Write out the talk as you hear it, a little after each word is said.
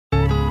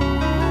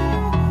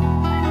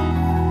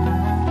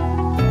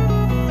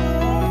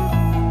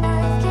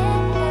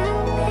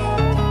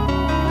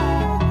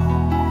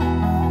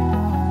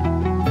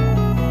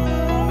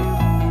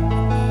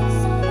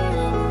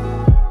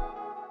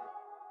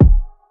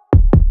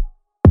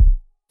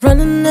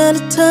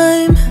at a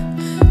time,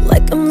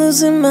 like I'm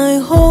losing my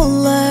whole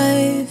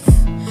life.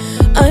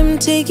 I'm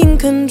taking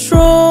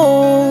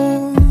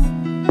control,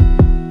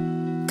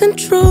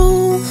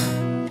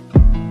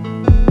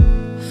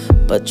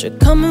 but you're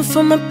coming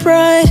for my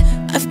pride.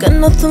 I've got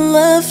nothing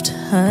left to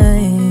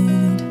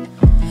hide.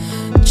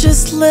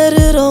 Just let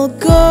it all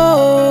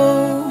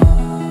go,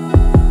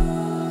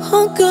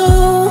 I'll go.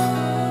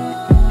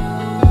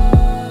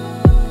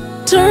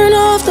 Turn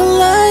off the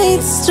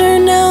lights,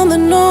 turn down the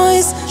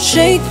noise,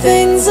 shake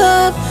things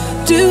up,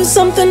 do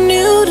something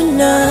new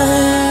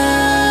tonight.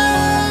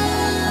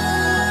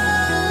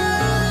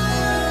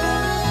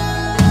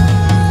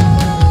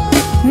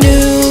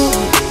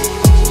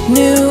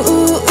 New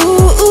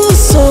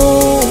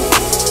soul,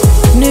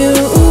 new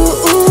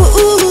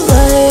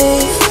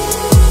life,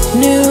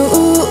 new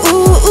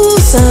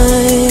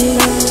sign.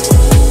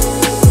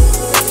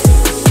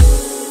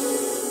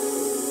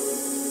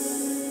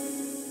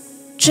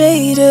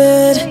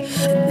 Jaded,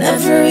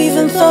 never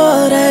even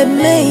thought I'd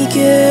make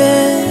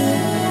it.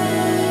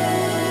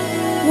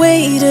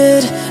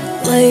 Waited,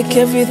 like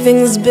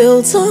everything's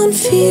built on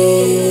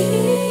fear.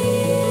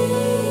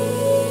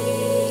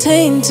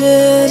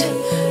 Tainted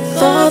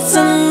thoughts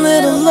and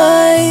little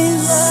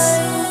lies.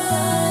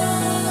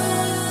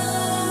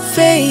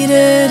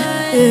 Faded,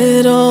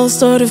 it all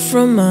started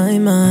from my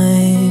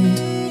mind.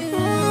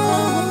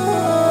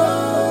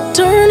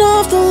 Turn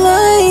off the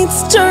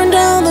lights, turn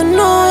down the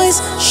noise,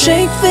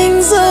 shake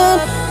things up,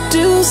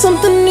 do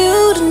something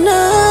new